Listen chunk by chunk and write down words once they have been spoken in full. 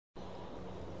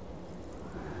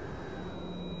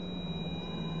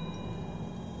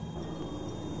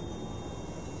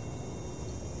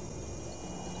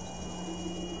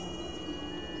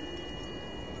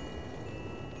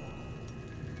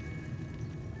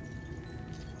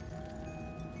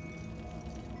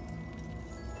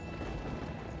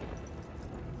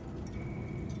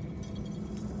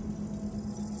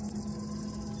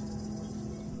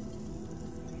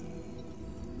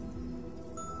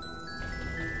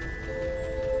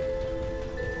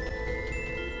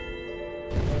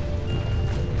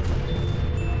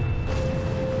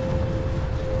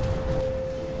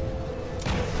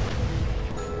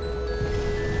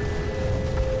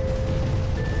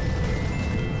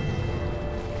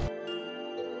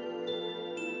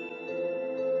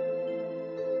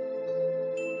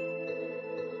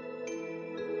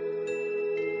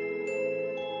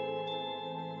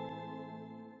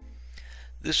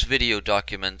This video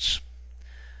documents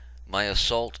my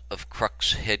assault of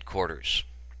Crux headquarters.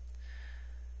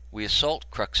 We assault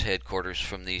Crux headquarters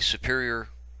from the superior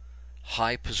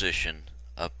high position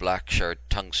of Blackshard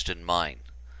tungsten mine,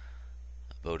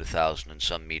 about 1,000 and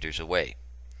some meters away.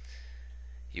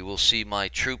 You will see my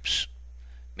troops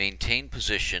maintain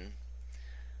position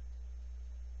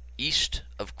east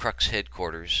of Crux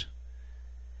headquarters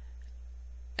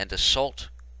and assault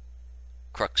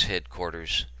Crux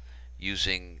headquarters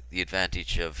using the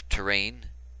advantage of terrain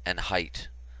and height.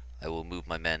 I will move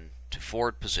my men to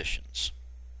forward positions.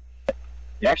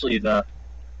 Yeah, actually,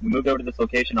 we moved over to this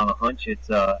location on a hunch.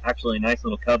 It's actually a nice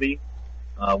little cubby.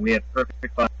 We have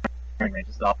perfect firing range.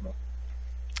 This is optimal.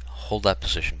 Hold that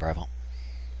position, Bravo.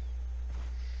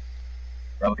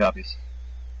 Bravo copies.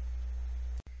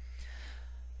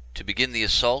 To begin the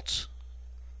assault,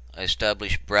 I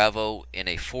establish Bravo in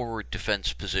a forward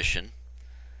defense position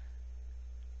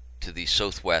to the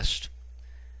southwest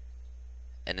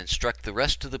and instruct the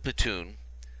rest of the platoon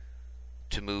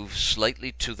to move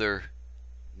slightly to their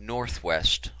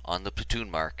northwest on the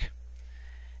platoon mark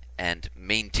and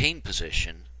maintain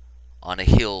position on a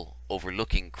hill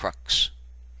overlooking Crux.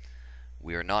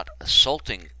 We are not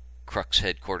assaulting Crux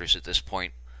headquarters at this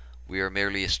point. We are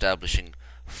merely establishing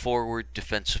forward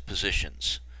defensive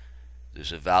positions.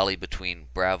 There's a valley between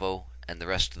Bravo and the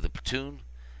rest of the platoon,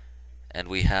 and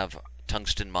we have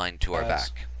tungsten mine to our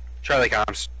back. Charlie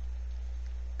comms.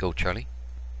 Go, Charlie.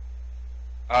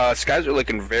 Skies are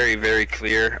looking very, very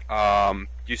clear.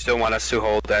 You still want us to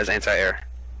hold as anti-air?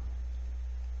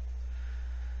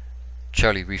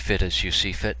 Charlie, refit as you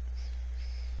see fit.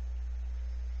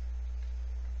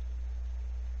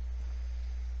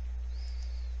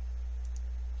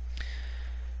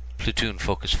 Platoon,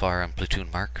 focus fire on platoon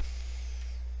mark.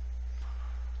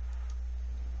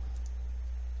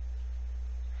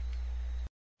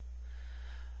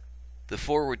 The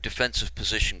forward defensive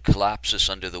position collapses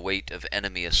under the weight of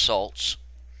enemy assaults,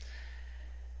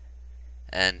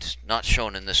 and not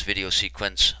shown in this video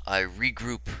sequence, I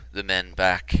regroup the men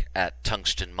back at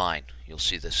Tungsten Mine. You'll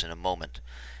see this in a moment.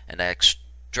 And I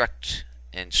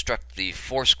instruct the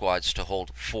 4 squads to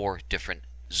hold 4 different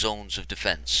zones of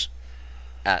defense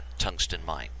at Tungsten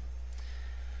Mine.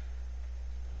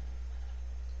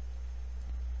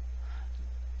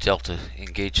 Delta,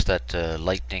 engage that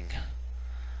lightning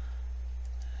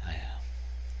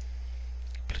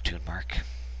platoon mark.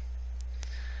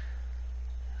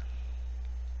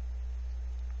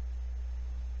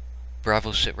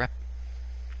 Bravo, sit rep.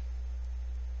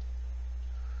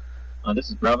 This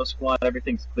is Bravo squad.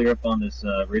 Everything's clear up on this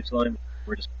ridge line.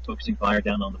 We're just focusing fire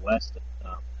down on the west.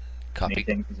 Copy.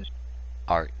 Maintaining position.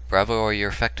 Alright, Bravo, are you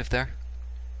effective there?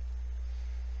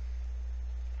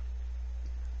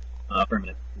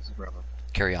 Affirmative. This is Bravo.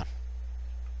 Carry on.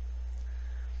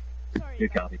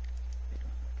 Good copy.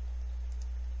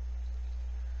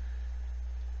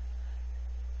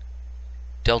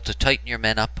 Delta, tighten your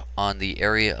men up on the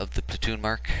area of the platoon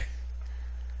mark.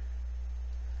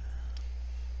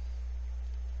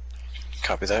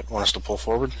 Copy that. Want us to pull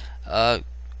forward?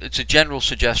 It's a general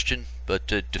suggestion, but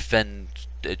defend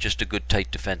just a good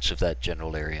tight defense of that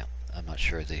general area. I'm not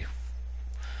sure of the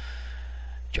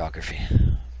geography.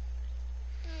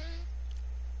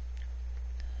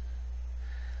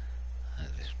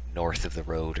 North of the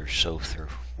road or south or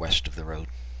west of the road.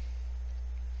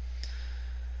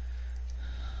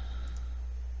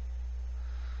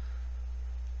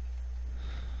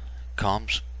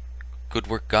 Comms, good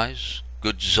work, guys.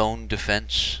 Good zone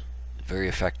defense. Very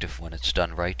effective when it's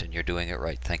done right, and you're doing it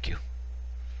right. Thank you.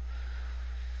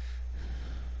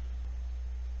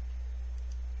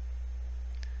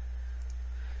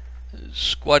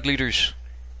 Squad leaders,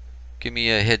 give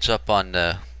me a heads up on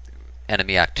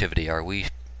enemy activity. Are we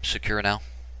secure now?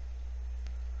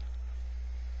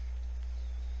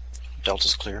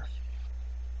 Delta's clear.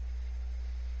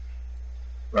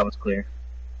 Bravo's clear.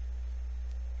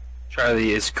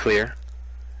 Charlie is clear.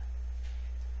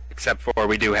 Except for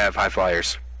we do have high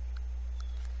flyers.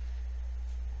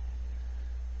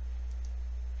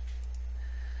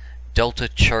 Delta,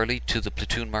 Charlie to the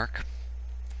platoon mark.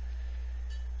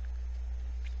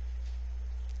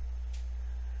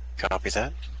 Copy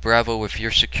that. Bravo, if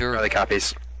you're secure. Charlie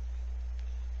copies.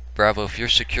 Bravo, if you're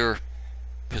secure,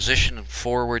 position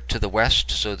forward to the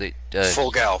west so that...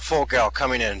 full gal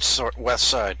coming in, west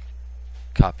side.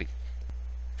 Copy.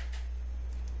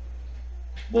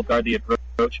 We'll guard the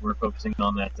approach. We're focusing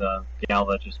on that gal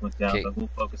that just went down, but we'll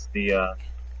focus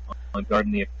on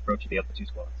guarding the approach of the other 2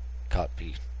 squads.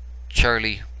 Copy.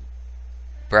 Charlie,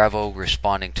 Bravo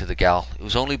responding to the gal. It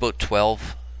was only about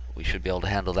 12. We should be able to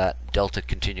handle that. Delta,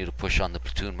 continue to push on the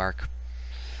platoon mark.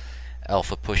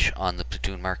 Alpha push on the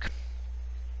platoon mark.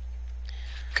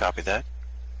 Copy that.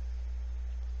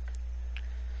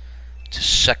 It's a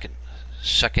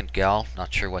second gal,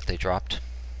 not sure what they dropped.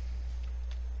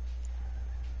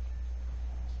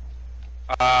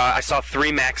 I saw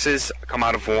 3 maxes come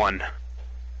out of 1.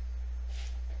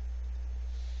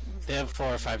 They have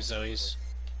 4 or 5 Zoes.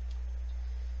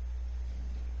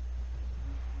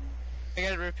 I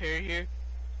got a repair here.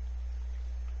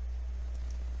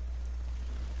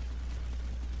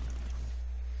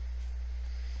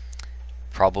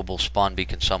 Probable spawn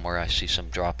beacon somewhere. I see some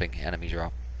dropping, enemy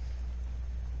drop.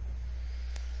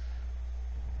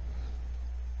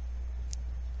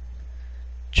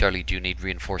 Charlie, do you need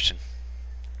reinforcing?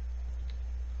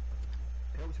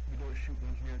 Helps if we don't shoot the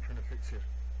engineer trying to fix it.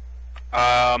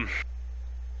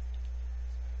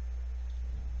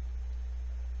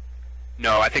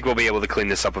 No, I think we'll be able to clean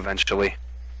this up eventually.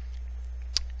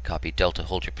 Copy. Delta,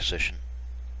 hold your position.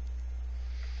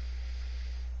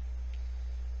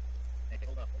 Hey,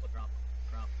 hold up, drop.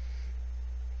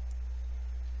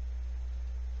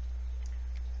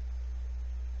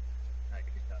 Alright,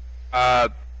 good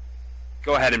stuff.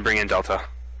 Go ahead and bring in Delta.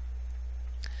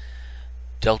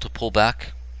 Delta, pull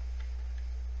back.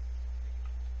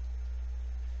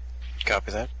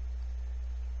 Copy that.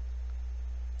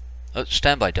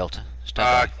 Stand by, Delta.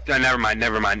 Stand by.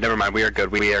 Never mind. We are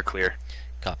good. We are clear.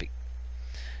 Copy.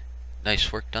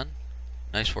 Nice work done.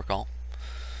 Nice work all.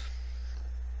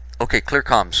 Okay, clear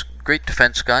comms. Great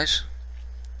defense, guys.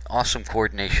 Awesome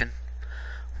coordination.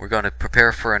 We're going to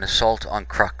prepare for an assault on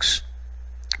Crux.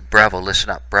 Bravo, listen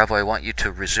up. Bravo, I want you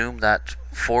to resume that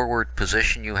forward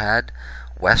position you had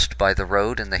west by the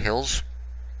road in the hills.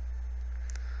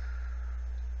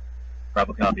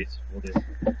 Bravo copies. We'll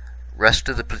do. Rest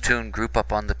of the platoon group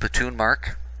up on the platoon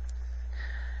mark.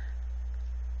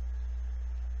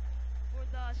 For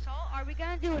the assault, are we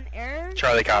gonna do an air?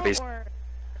 Charlie copies. Or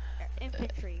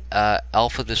infantry?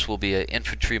 Alpha, this will be an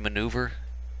infantry maneuver.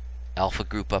 Alpha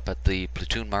group up at the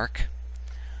platoon mark.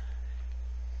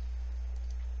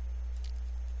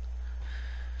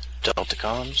 Delta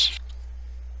comms.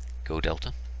 Go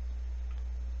Delta.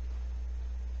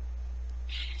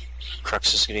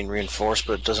 Crux is getting reinforced,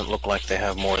 but it doesn't look like they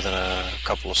have more than a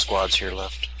couple of squads here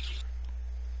left.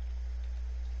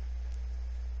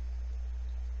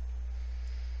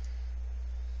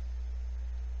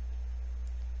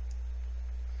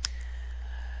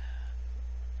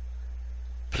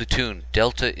 Platoon,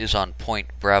 Delta is on point.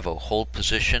 Bravo, hold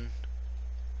position.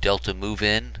 Delta move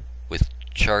in with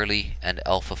Charlie and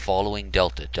Alpha following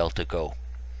Delta. Delta go.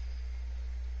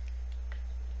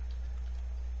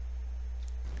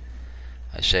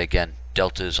 I say again,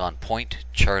 Delta is on point.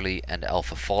 Charlie and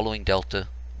Alpha following Delta.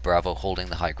 Bravo holding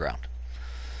the high ground.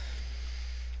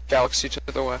 Galaxy to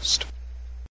the west.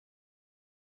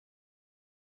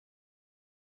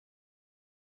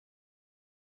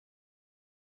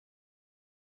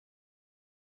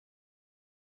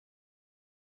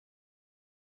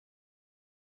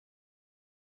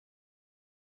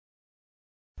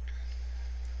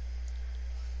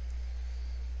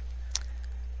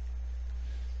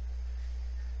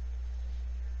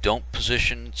 Don't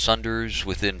position Sunders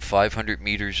within 500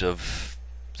 meters of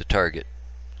the target.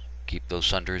 Keep those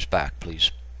Sunders back,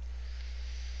 please.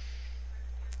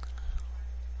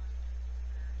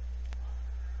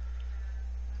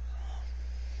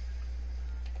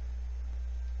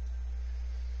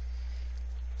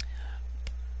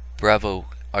 Bravo,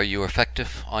 are you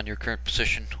effective on your current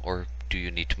position, or do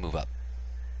you need to move up?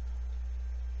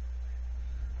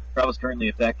 Bravo's currently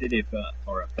affected,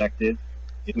 effective.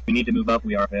 If we need to move up,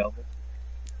 we are available.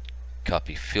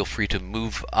 Copy. Feel free to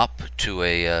move up to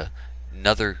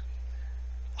another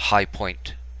high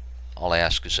point. All I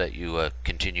ask is that you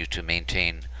continue to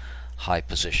maintain high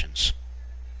positions.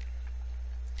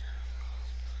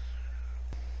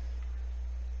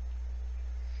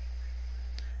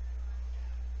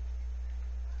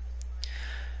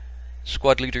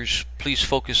 Squad leaders, please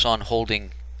focus on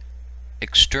holding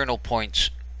external points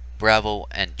Bravo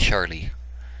and Charlie.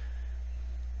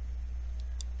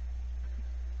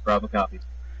 Bravo copies.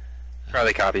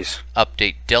 Charlie copies.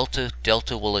 Update Delta.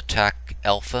 Delta will attack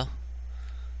Alpha.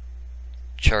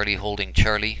 Charlie holding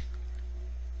Charlie.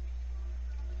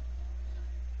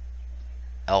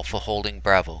 Alpha holding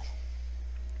Bravo.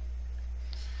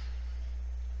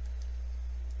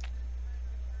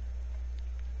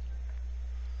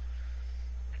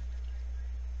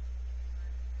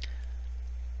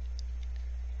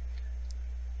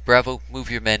 Bravo,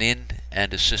 move your men in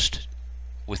and assist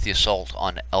with the assault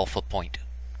on Alpha Point.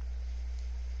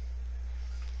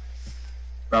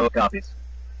 Bravo copies.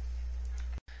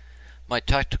 My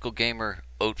tactical gamer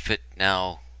outfit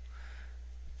now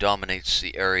dominates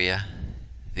the area.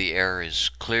 The air is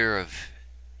clear of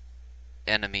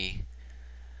enemy.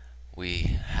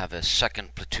 We have a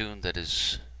second platoon that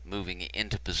is moving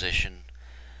into position.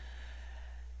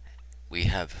 We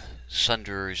have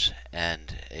Sunderers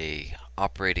and a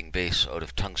operating base out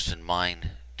of Tungsten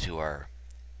Mine to our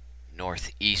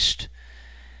northeast,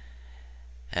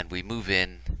 and we move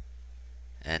in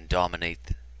and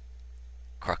dominate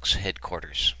Crux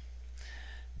headquarters.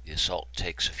 The assault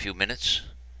takes a few minutes,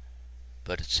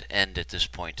 but its end at this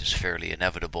point is fairly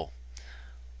inevitable.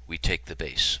 We take the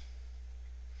base.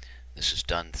 This is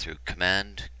done through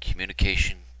command,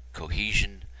 communication,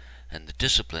 cohesion, and the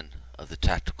discipline of the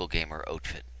tactical gamer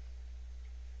outfit.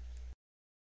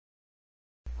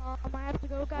 I have to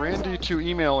go, guys. Randy to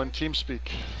email and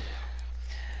TeamSpeak.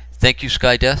 Thank you,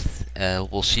 Skydeath.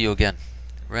 We'll see you again.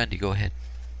 Randy, go ahead.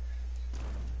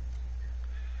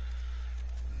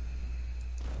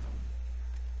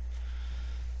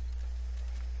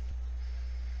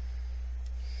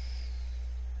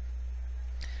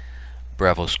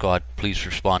 Bravo Squad, please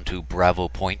respond to Bravo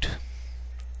Point.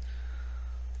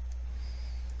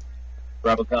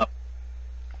 Bravo Cop.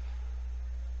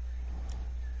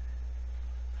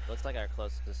 Looks like our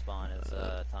closest spawn is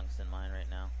Tungsten Mine right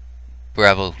now.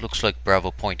 Bravo, looks like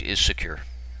Bravo Point is secure.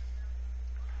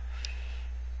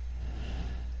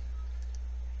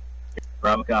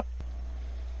 Bravo Cop.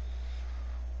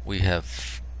 We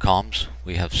have comms.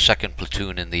 We have 2nd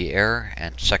Platoon in the air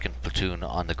and 2nd Platoon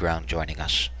on the ground joining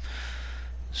us.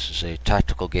 This is a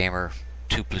tactical gamer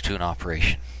 2-platoon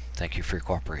operation. Thank you for your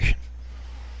cooperation.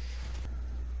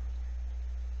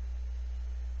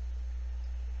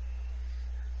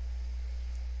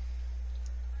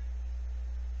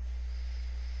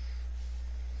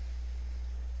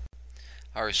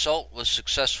 Our assault was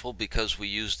successful because we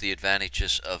used the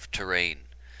advantages of terrain.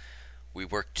 We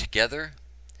worked together,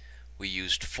 we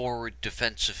used forward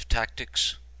defensive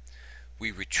tactics,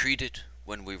 we retreated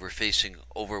when we were facing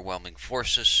overwhelming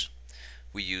forces,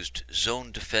 we used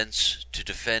zone defense to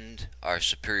defend our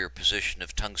superior position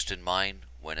of Tungsten Mine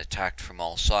when attacked from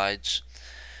all sides,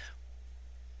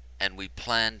 and we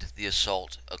planned the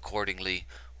assault accordingly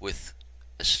with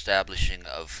establishing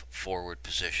of forward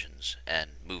positions and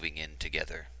moving in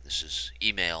together. This is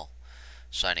Email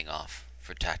signing off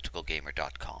for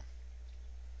tacticalgamer.com.